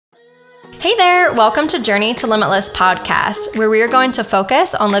Hey there, welcome to Journey to Limitless podcast, where we are going to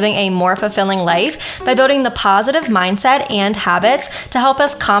focus on living a more fulfilling life by building the positive mindset and habits to help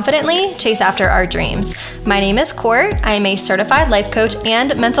us confidently chase after our dreams. My name is Court. I am a certified life coach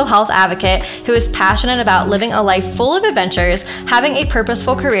and mental health advocate who is passionate about living a life full of adventures, having a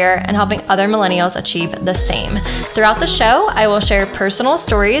purposeful career, and helping other millennials achieve the same. Throughout the show, I will share personal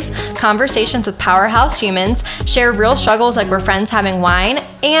stories, conversations with powerhouse humans, share real struggles like we're friends having wine,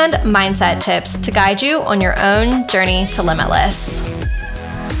 and mindset tips to guide you on your own journey to limitless.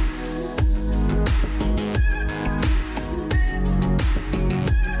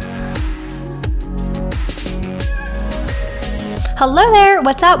 Hello there,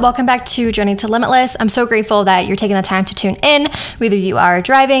 what's up? Welcome back to Journey to Limitless. I'm so grateful that you're taking the time to tune in, whether you are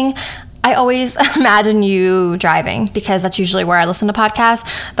driving. I always imagine you driving because that's usually where I listen to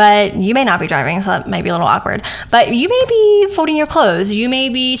podcasts, but you may not be driving, so that might be a little awkward. But you may be folding your clothes, you may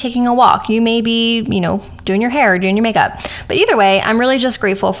be taking a walk, you may be, doing your hair, doing your makeup. But either way, I'm really just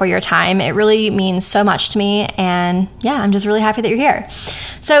grateful for your time. It really means so much to me, and I'm just really happy that you're here.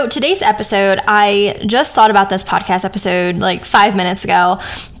 So today's episode, I just thought about this podcast episode like 5 minutes ago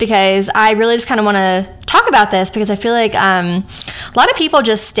because I really just kind of want to talk about this because I feel like a lot of people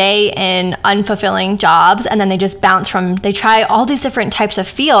just stay in unfulfilling jobs and then they just they try all these different types of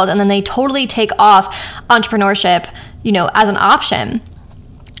fields and then they totally take off entrepreneurship, as an option.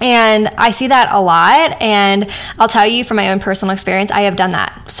 And I see that a lot, and I'll tell you from my own personal experience, I have done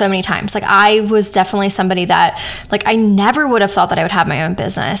that so many times. Like, I was definitely somebody that, I never would have thought that I would have my own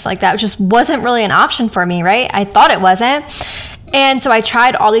business. Like, that just wasn't really an option for me, right? I thought it wasn't. And so I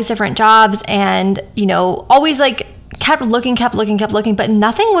tried all these different jobs and, always kept looking, but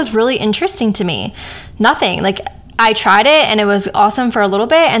nothing was really interesting to me. Nothing. I tried it and it was awesome for a little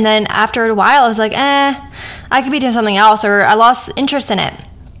bit, and then after a while I was like, I could be doing something else, or I lost interest in it.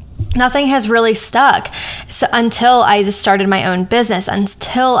 Nothing has really stuck until I just started my own business,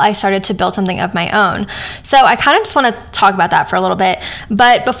 until I started to build something of my own. So I kind of just want to talk about that for a little bit.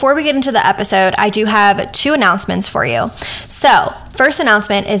 But before we get into the episode, I do have 2 announcements for you. So first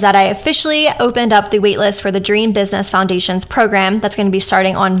announcement is that I officially opened up the waitlist for the Dream Business Foundations program that's going to be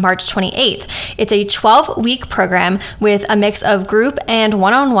starting on March 28th. It's a 12-week program with a mix of group and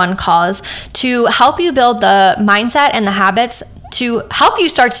one-on-one calls to help you build the mindset and the habits to help you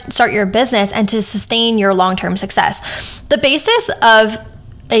start your business and to sustain your long-term success. The basis of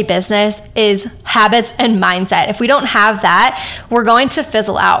a business is habits and mindset. If we don't have that, we're going to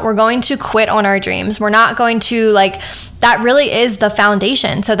fizzle out. We're going to quit on our dreams. We're not going to that really is the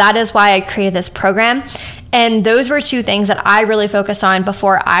foundation. So that is why I created this program. And those were 2 things that I really focused on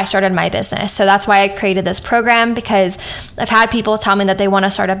before I started my business. So that's why I created this program, because I've had people tell me that they want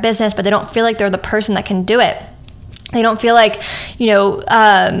to start a business, but they don't feel like they're the person that can do it. They don't feel like, they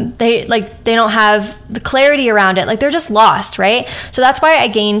don't have the clarity around it. They're just lost, right? So that's why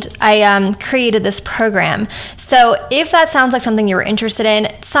I created this program. So if that sounds like something you were interested in,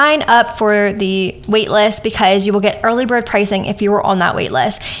 sign up for the wait list, because you will get early bird pricing if you were on that wait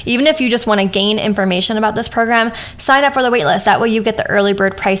list. Even if you just want to gain information about this program, sign up for the wait list. That way you get the early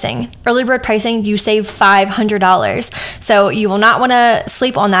bird pricing. Early bird pricing, you save $500. So you will not want to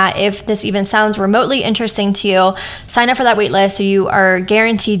sleep on that. If this even sounds remotely interesting to you, sign up for that wait list so you are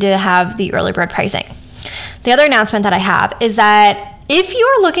guaranteed to have the early bird pricing. The other announcement that I have is that if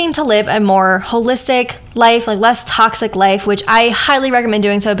you're looking to live a more holistic life, less toxic life, which I highly recommend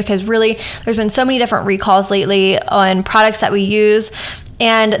doing so, because really there's been so many different recalls lately on products that we use.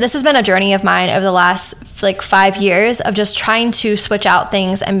 And this has been a journey of mine over the last 5 years of just trying to switch out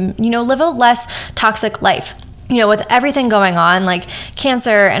things and, live a less toxic life. With everything going on, like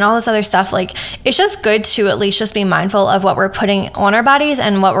cancer and all this other stuff, it's just good to at least just be mindful of what we're putting on our bodies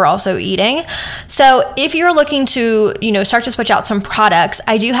and what we're also eating. So if you're looking to, start to switch out some products,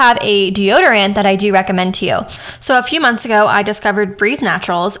 I do have a deodorant that I do recommend to you. So a few months ago, I discovered Breathe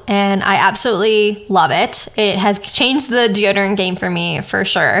Naturals, and I absolutely love it. It has changed the deodorant game for me, for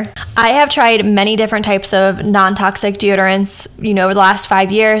sure. I have tried many different types of non-toxic deodorants, over the last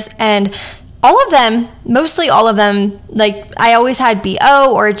 5 years, and mostly all of them, I always had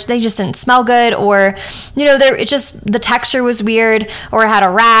BO, or they just didn't smell good, or, it's just the texture was weird, or I had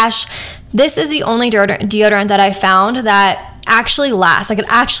a rash. This is the only deodorant that I found that actually lasts. It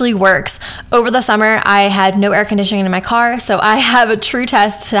actually works. Over the summer, I had no air conditioning in my car, so I have a true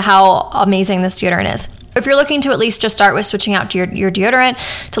test to how amazing this deodorant is. If you're looking to at least just start with switching out to your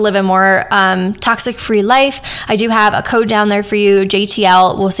deodorant to live a more toxic-free life, I do have a code down there for you.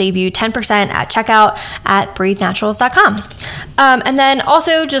 JTL will save you 10% at checkout at breathenaturals.com. And then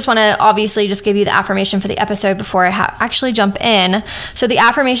also just want to obviously just give you the affirmation for the episode before I actually jump in. So the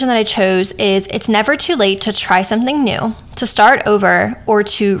affirmation that I chose is, it's never too late to try something new, to start over, or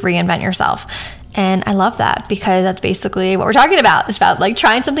to reinvent yourself. And I love that, because that's basically what we're talking about. It's about like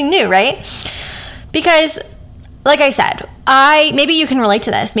trying something new, right? Because like I said, maybe you can relate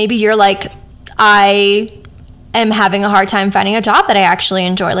to this. Maybe you're like, I am having a hard time finding a job that I actually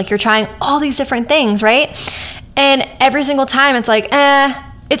enjoy. Like, you're trying all these different things, right? And every single time it's like,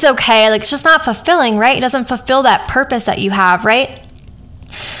 it's okay. Like, it's just not fulfilling, right? It doesn't fulfill that purpose that you have, right?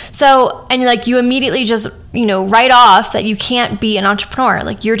 So, and like, you immediately just, write off that you can't be an entrepreneur.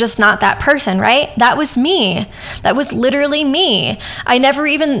 Like, you're just not that person, right? That was me. That was literally me. I never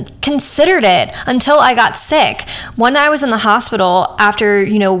even considered it until I got sick. When I was in the hospital after,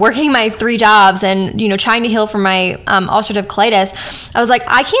 working my 3 jobs and, trying to heal from my ulcerative colitis, I was like,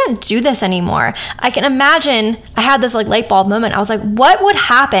 I can't do this anymore. I can imagine, I had this like light bulb moment. I was like, what would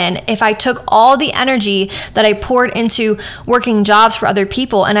happen if I took all the energy that I poured into working jobs for other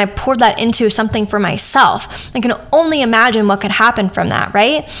people and I poured that into something for myself? I can only imagine what could happen from that,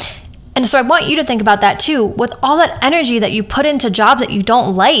 right? And so I want you to think about that too. With all that energy that you put into jobs that you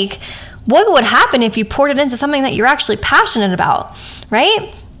don't like, what would happen if you poured it into something that you're actually passionate about,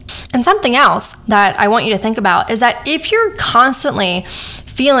 right? And something else that I want you to think about is that if you're constantly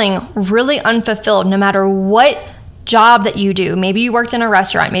feeling really unfulfilled, no matter what job that you do, maybe you worked in a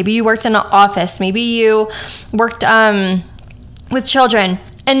restaurant, maybe you worked in an office, maybe you worked with children,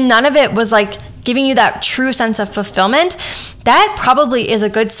 and none of it was like giving you that true sense of fulfillment, that probably is a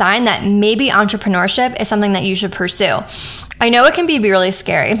good sign that maybe entrepreneurship is something that you should pursue. I know it can be really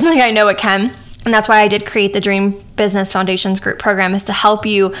scary. Like, I know it can. And that's why I did create the Dream Business Foundations Group program, is to help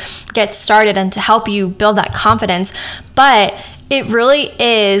you get started and to help you build that confidence. But it really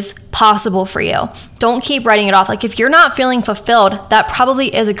is possible for you. Don't keep writing it off. Like, if you're not feeling fulfilled, that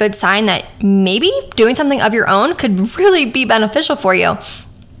probably is a good sign that maybe doing something of your own could really be beneficial for you.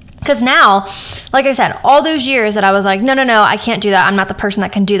 Because now, like I said, all those years that I was like, no, I can't do that. I'm not the person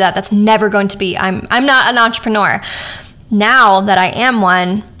that can do that. That's never going to be. I'm not an entrepreneur. Now that I am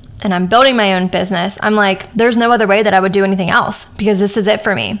one and I'm building my own business, I'm like, there's no other way that I would do anything else, because this is it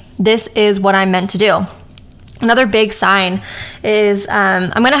for me. This is what I'm meant to do. Another big sign is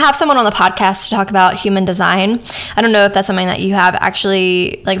I'm going to have someone on the podcast to talk about human design. I don't know if that's something that you have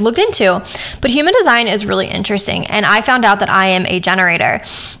actually like looked into, but human design is really interesting. And I found out that I am a generator.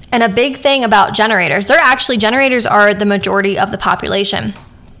 And a big thing about generators are the majority of the population.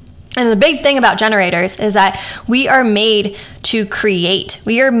 And the big thing about generators is that we are made to create.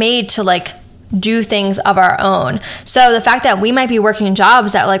 We are made to like do things of our own. So the fact that we might be working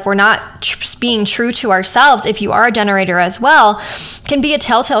jobs that like we're not being true to ourselves, if you are a generator as well, can be a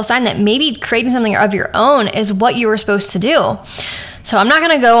telltale sign that maybe creating something of your own is what you were supposed to do. So I'm not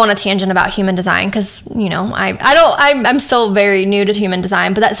going to go on a tangent about human design, because I'm still very new to human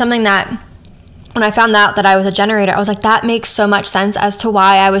design, but that's something that when I found out that I was a generator, I was like, that makes so much sense as to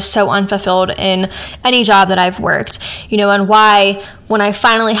why I was so unfulfilled in any job that I've worked, and why when I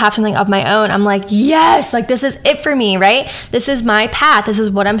finally have something of my own, I'm like, yes, like this is it for me, right? This is my path. This is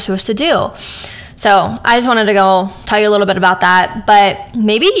what I'm supposed to do. So I just wanted to go tell you a little bit about that. But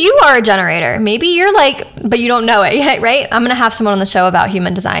maybe you are a generator. Maybe you're like, but you don't know it yet, right? I'm going to have someone on the show about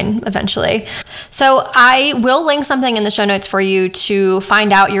human design eventually. So I will link something in the show notes for you to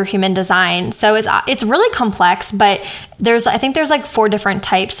find out your human design. So it's really complex, but I think there's like 4 different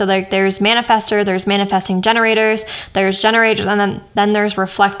types. So there's manifestor, there's manifesting generators, there's generators, and then there's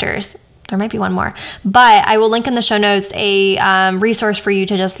reflectors. There might be one more, but I will link in the show notes a resource for you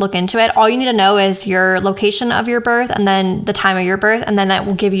to just look into it. All you need to know is your location of your birth and then the time of your birth, and then that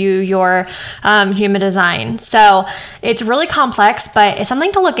will give you your human design. So it's really complex, but it's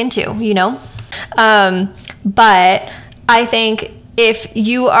something to look into, But I think if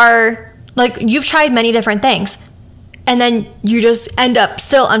you are like, you've tried many different things, and then you just end up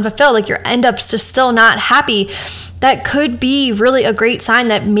still unfulfilled, like you end up just still not happy, that could be really a great sign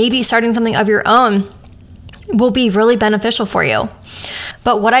that maybe starting something of your own will be really beneficial for you.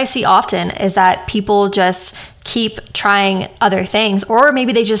 But what I see often is that people just keep trying other things, or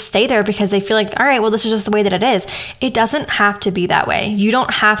maybe they just stay there because they feel like, all right, well, this is just the way that it is. It doesn't have to be that way. You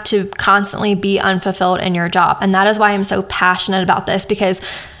don't have to constantly be unfulfilled in your job. And that is why I'm so passionate about this, because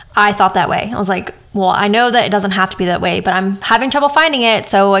I thought that way. I was like, well, I know that it doesn't have to be that way, but I'm having trouble finding it.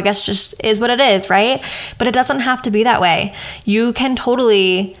 So I guess just is what it is, right? But it doesn't have to be that way. You can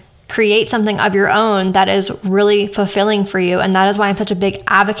totally create something of your own that is really fulfilling for you. And that is why I'm such a big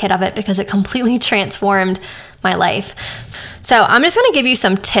advocate of it, because it completely transformed my life. So I'm just going to give you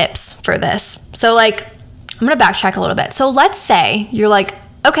some tips for this. So like, I'm going to backtrack a little bit. So let's say you're like,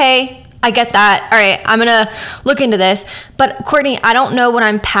 okay, I get that. All right, I'm going to look into this. But Courtney, I don't know what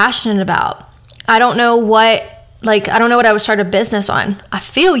I'm passionate about. I don't know what I would start a business on. I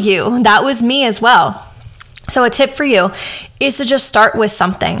feel you. That was me as well. So a tip for you is to just start with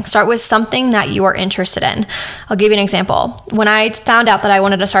something. Start with something that you are interested in. I'll give you an example. When I found out that I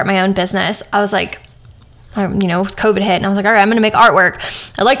wanted to start my own business, I was like, COVID hit, and I was like, all right, I'm going to make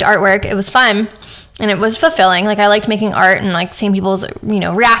artwork. I liked artwork. It was fun. And it was fulfilling. Like, I liked making art and like seeing people's,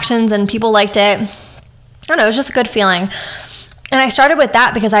 reactions, and people liked it. I don't know. It was just a good feeling. And I started with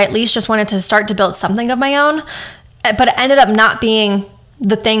that because I at least just wanted to start to build something of my own. But it ended up not being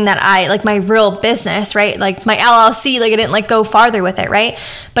the thing that my real business, right? Like my LLC, I didn't go farther with it, right?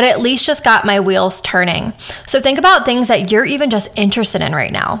 But at least just got my wheels turning. So think about things that you're even just interested in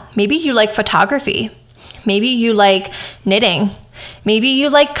right now. Maybe you like photography. Maybe you like knitting. Maybe you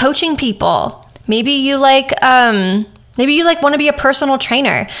like coaching people. Maybe you want to be a personal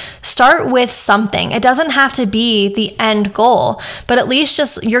trainer. Start with something. It doesn't have to be the end goal, but at least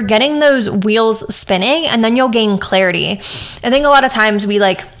just you're getting those wheels spinning, and then you'll gain clarity. I think a lot of times we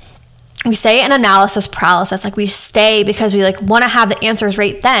say an analysis paralysis, we stay because we want to have the answers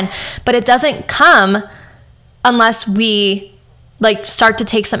right then, but it doesn't come unless we start to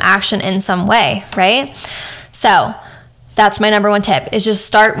take some action in some way, right? So that's my number one tip, is just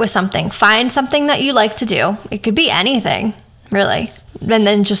start with something. Find something that you like to do. It could be anything, really. And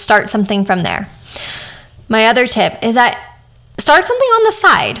then just start something from there. My other tip is that start something on the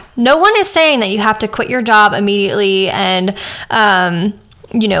side. No one is saying that you have to quit your job immediately and,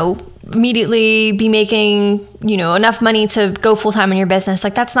 immediately be making, enough money to go full-time in your business.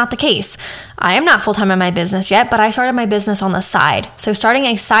 That's not the case. I am not full-time in my business yet, but I started my business on the side. So starting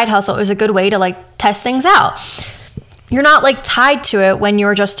a side hustle is a good way to test things out. You're not tied to it when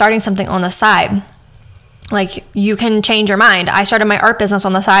you're just starting something on the side. You can change your mind. I started my art business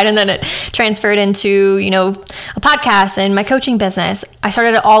on the side, and then it transferred into, a podcast and my coaching business. I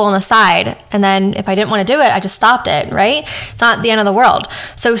started it all on the side. And then if I didn't want to do it, I just stopped it, right? It's not the end of the world.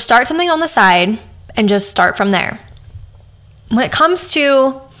 So start something on the side and just start from there. When it comes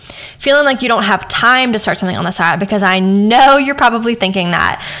to feeling like you don't have time to start something on the side, because I know you're probably thinking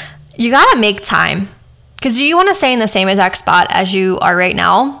that, you got to make time. Because do you want to stay in the same exact spot as you are right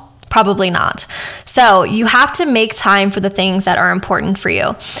now? Probably not. So you have to make time for the things that are important for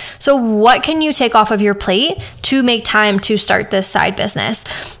you. So what can you take off of your plate to make time to start this side business?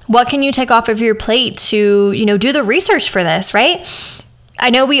 What can you take off of your plate to, do the research for this, right? I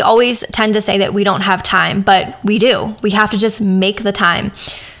know we always tend to say that we don't have time, but we do. We have to just make the time.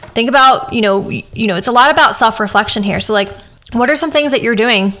 Think about, it's a lot about self-reflection here. So what are some things that you're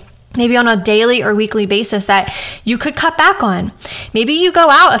doing maybe on a daily or weekly basis that you could cut back on? Maybe you go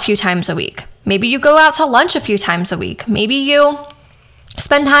out a few times a week. Maybe you go out to lunch a few times a week. Maybe you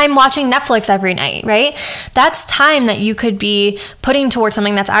spend time watching Netflix every night, right? That's time that you could be putting towards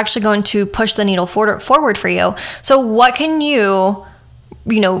something that's actually going to push the needle forward for you. So what can you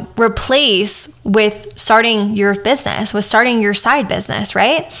replace with starting your business, with starting your side business,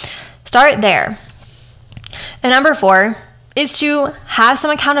 right? Start there. And number 4 is to have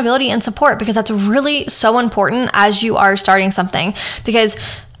some accountability and support, because that's really so important as you are starting something, because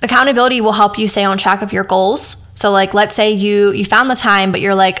accountability will help you stay on track of your goals. So let's say you found the time, but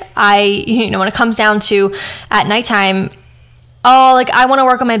you're when it comes down to at nighttime, I want to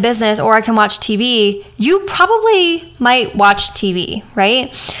work on my business, or I can watch TV. You probably might watch TV,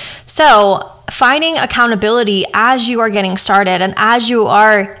 right? So finding accountability as you are getting started and as you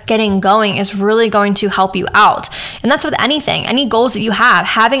are getting going is really going to help you out. And that's with anything, any goals that you have.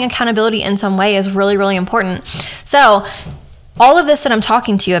 Having accountability in some way is really, really important. So all of this that I'm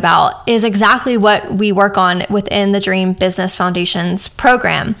talking to you about is exactly what we work on within the Dream Business Foundations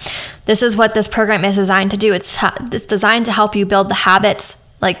program. This is what this program is designed to do. It's designed to help you build the habits,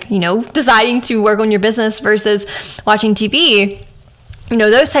 deciding to work on your business versus watching TV.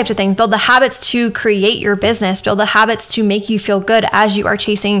 Those types of things. Build the habits to create your business. Build the habits to make you feel good as you are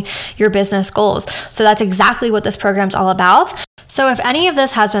chasing your business goals. So that's exactly what this program's all about. So if any of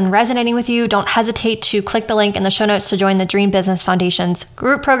this has been resonating with you, don't hesitate to click the link in the show notes to join the Dream Business Foundations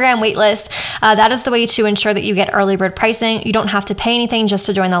group program waitlist. That is the way to ensure that you get early bird pricing. You don't have to pay anything just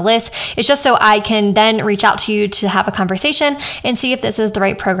to join the list. It's just so I can then reach out to you to have a conversation and see if this is the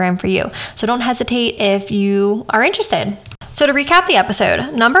right program for you. So don't hesitate if you are interested. So to recap the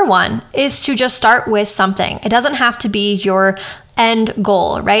episode, number 1 is to just start with something. It doesn't have to be your end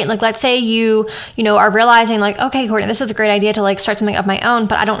goal, right? Like, let's say you are realizing like, okay, Courtney, this is a great idea to like start something of my own,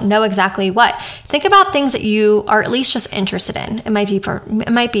 but I don't know exactly what. Think about things that you are at least just interested in. It might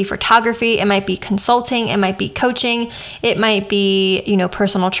be photography, it might be consulting, it might be coaching, it might be,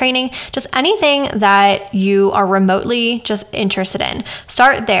 personal training, just anything that you are remotely just interested in.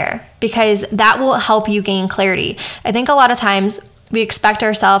 Start there, because that will help you gain clarity. I think a lot of times we expect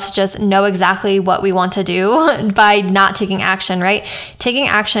ourselves to just know exactly what we want to do by not taking action, right? Taking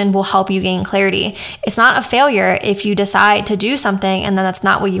action will help you gain clarity. It's not a failure if you decide to do something and then that's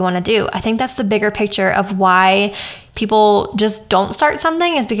not what you want to do. I think that's the bigger picture of why people just don't start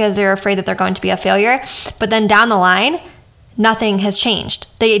something, is because they're afraid that they're going to be a failure. But then down the line, nothing has changed.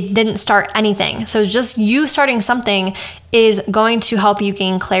 They didn't start anything. So just you starting something is going to help you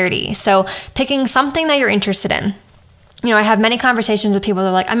gain clarity. So picking something that you're interested in. I have many conversations with people that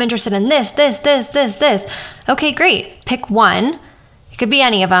are like, I'm interested in this. Okay, great. Pick one. It could be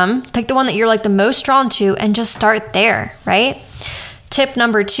any of them. Pick the one that you're like the most drawn to and just start there, right? Tip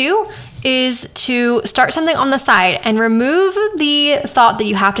number 2 is to start something on the side and remove the thought that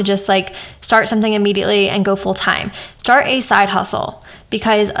you have to just like start something immediately and go full time. Start a side hustle,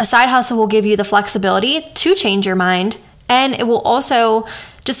 because a side hustle will give you the flexibility to change your mind, and it will also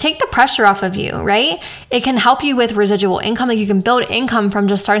just take the pressure off of you, right? It can help you with residual income. Like, you can build income from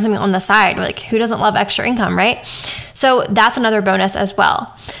just starting something on the side. Like, who doesn't love extra income, right? So that's another bonus as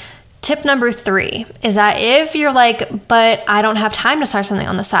well. Tip number 3 is that if you're like, but I don't have time to start something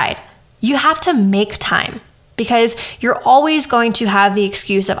on the side, you have to make time, because you're always going to have the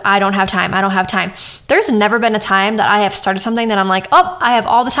excuse of, I don't have time. There's never been a time that I have started something that I'm like, oh, I have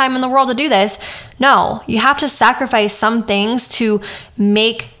all the time in the world to do this. No, you have to sacrifice some things to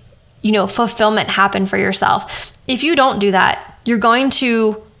make, fulfillment happen for yourself. If you don't do that, you're going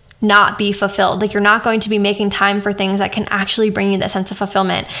to not be fulfilled. Like, you're not going to be making time for things that can actually bring you that sense of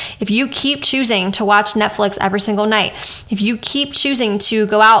fulfillment. If you keep choosing to watch Netflix every single night, if you keep choosing to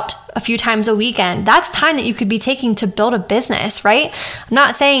go out a few times a weekend, that's time that you could be taking to build a business, right? I'm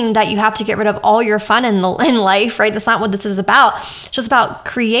not saying that you have to get rid of all your fun in life, right? That's not what this is about. It's just about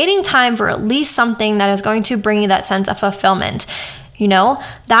creating time for at least something that is going to bring you that sense of fulfillment.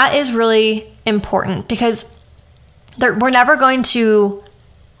 That is really important, because we're never going to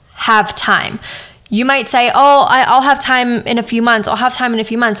have time. You might say, oh, I'll have time in a few months.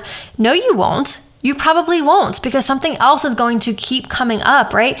 No, you won't. You probably won't, because something else is going to keep coming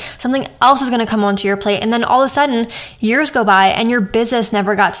up, right? Something else is going to come onto your plate. And then all of a sudden, years go by and your business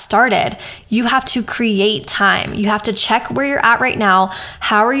never got started. You have to create time. You have to check where you're at right now.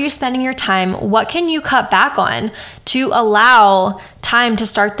 How are you spending your time? What can you cut back on to allow time to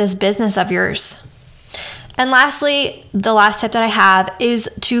start this business of yours? And lastly, the last tip that I have is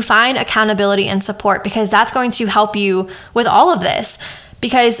to find accountability and support, because that's going to help you with all of this.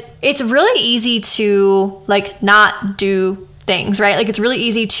 Because it's really easy to like not do things, right? Like, it's really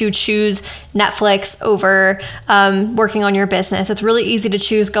easy to choose Netflix over working on your business. It's really easy to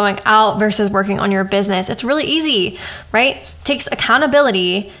choose going out versus working on your business. It's really easy, right? It takes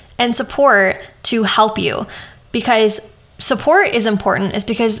accountability and support to help you, because support is important, is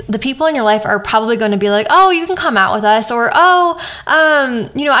because the people in your life are probably going to be like, oh, you can come out with us, or, oh,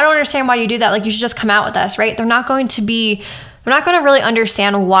 I don't understand why you do that. Like, you should just come out with us, right? They're not going to really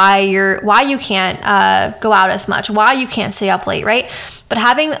understand why you can't go out as much, why you can't stay up late, right? But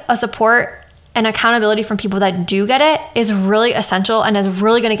having a support and accountability from people that do get it is really essential, and is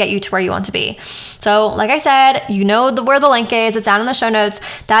really going to get you to where you want to be. So like I said, where the link is, it's down in the show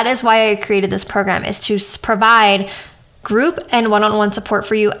notes. That is why I created this program, is to provide group and one-on-one support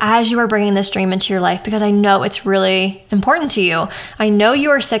for you as you are bringing this dream into your life, because I know it's really important to you. I know you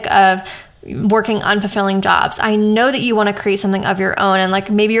are sick of working unfulfilling jobs. I know that you want to create something of your own, and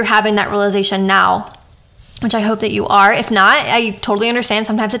like, maybe you're having that realization now, which I hope that you are. If not, I totally understand.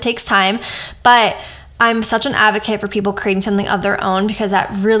 Sometimes it takes time, but I'm such an advocate for people creating something of their own, because I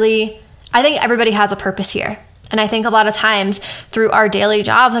think everybody has a purpose here. And I think a lot of times through our daily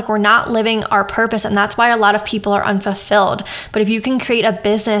jobs, like, we're not living our purpose, and that's why a lot of people are unfulfilled. But if you can create a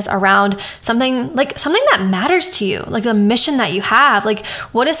business around something that matters to you, like the mission that you have, like,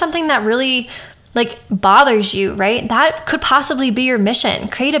 what is something that really like bothers you, right? That could possibly be your mission.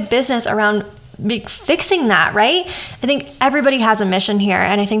 Create a business around fixing that, right? I think everybody has a mission here,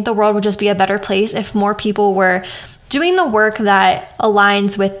 and I think the world would just be a better place if more people were doing the work that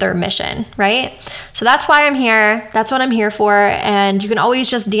aligns with their mission, right? So that's why I'm here. That's what I'm here for. And you can always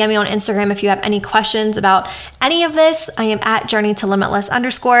just DM me on Instagram if you have any questions about any of this. I am at journeytolimitless_.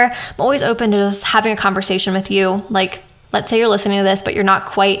 I'm always open to just having a conversation with you. Like, let's say you're listening to this, but you're not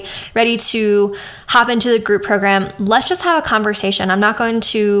quite ready to hop into the group program, let's just have a conversation. I'm not going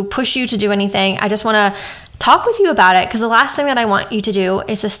to push you to do anything. I just want to talk with you about it, because the last thing that I want you to do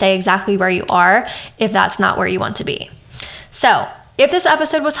is to stay exactly where you are if that's not where you want to be. So if this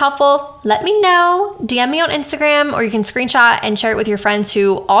episode was helpful, let me know. DM me on Instagram, or you can screenshot and share it with your friends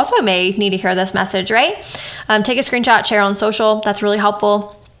who also may need to hear this message, right? Take a screenshot, share on social. That's really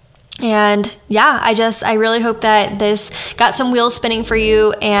helpful. And yeah, I really hope that this got some wheels spinning for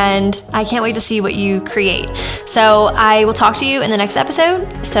you, and I can't wait to see what you create. So I will talk to you in the next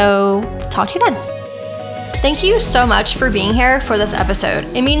episode. So talk to you then. Thank you so much for being here for this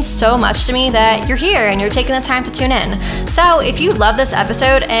episode. It means so much to me that you're here and you're taking the time to tune in. So if you love this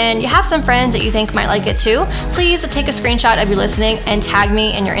episode and you have some friends that you think might like it too, please take a screenshot of you listening and tag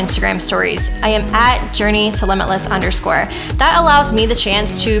me in your Instagram stories. I am at journeytolimitless_. That allows me the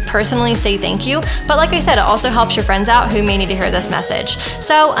chance to personally say thank you. But like I said, it also helps your friends out who may need to hear this message.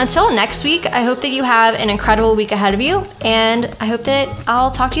 So until next week, I hope that you have an incredible week ahead of you, and I hope that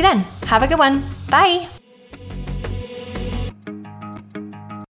I'll talk to you then. Have a good one. Bye.